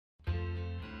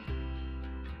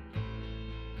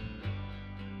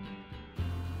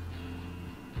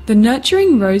The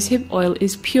Nurturing Rosehip Oil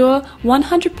is pure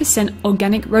 100%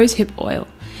 organic rosehip oil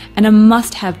and a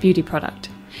must-have beauty product.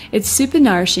 It's super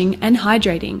nourishing and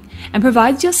hydrating and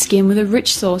provides your skin with a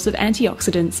rich source of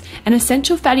antioxidants and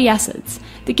essential fatty acids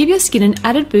that give your skin an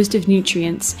added boost of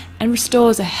nutrients and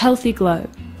restores a healthy glow.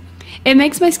 It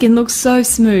makes my skin look so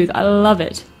smooth, I love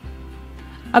it.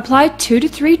 Apply 2 to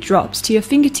 3 drops to your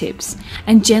fingertips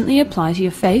and gently apply to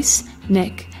your face,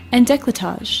 neck and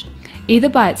décolletage, either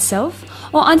by itself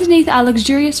or underneath our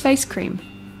luxurious face cream.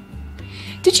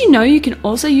 Did you know you can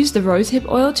also use the rosehip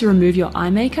oil to remove your eye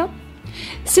makeup?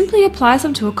 Simply apply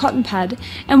some to a cotton pad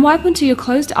and wipe onto your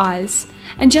closed eyes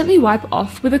and gently wipe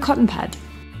off with a cotton pad.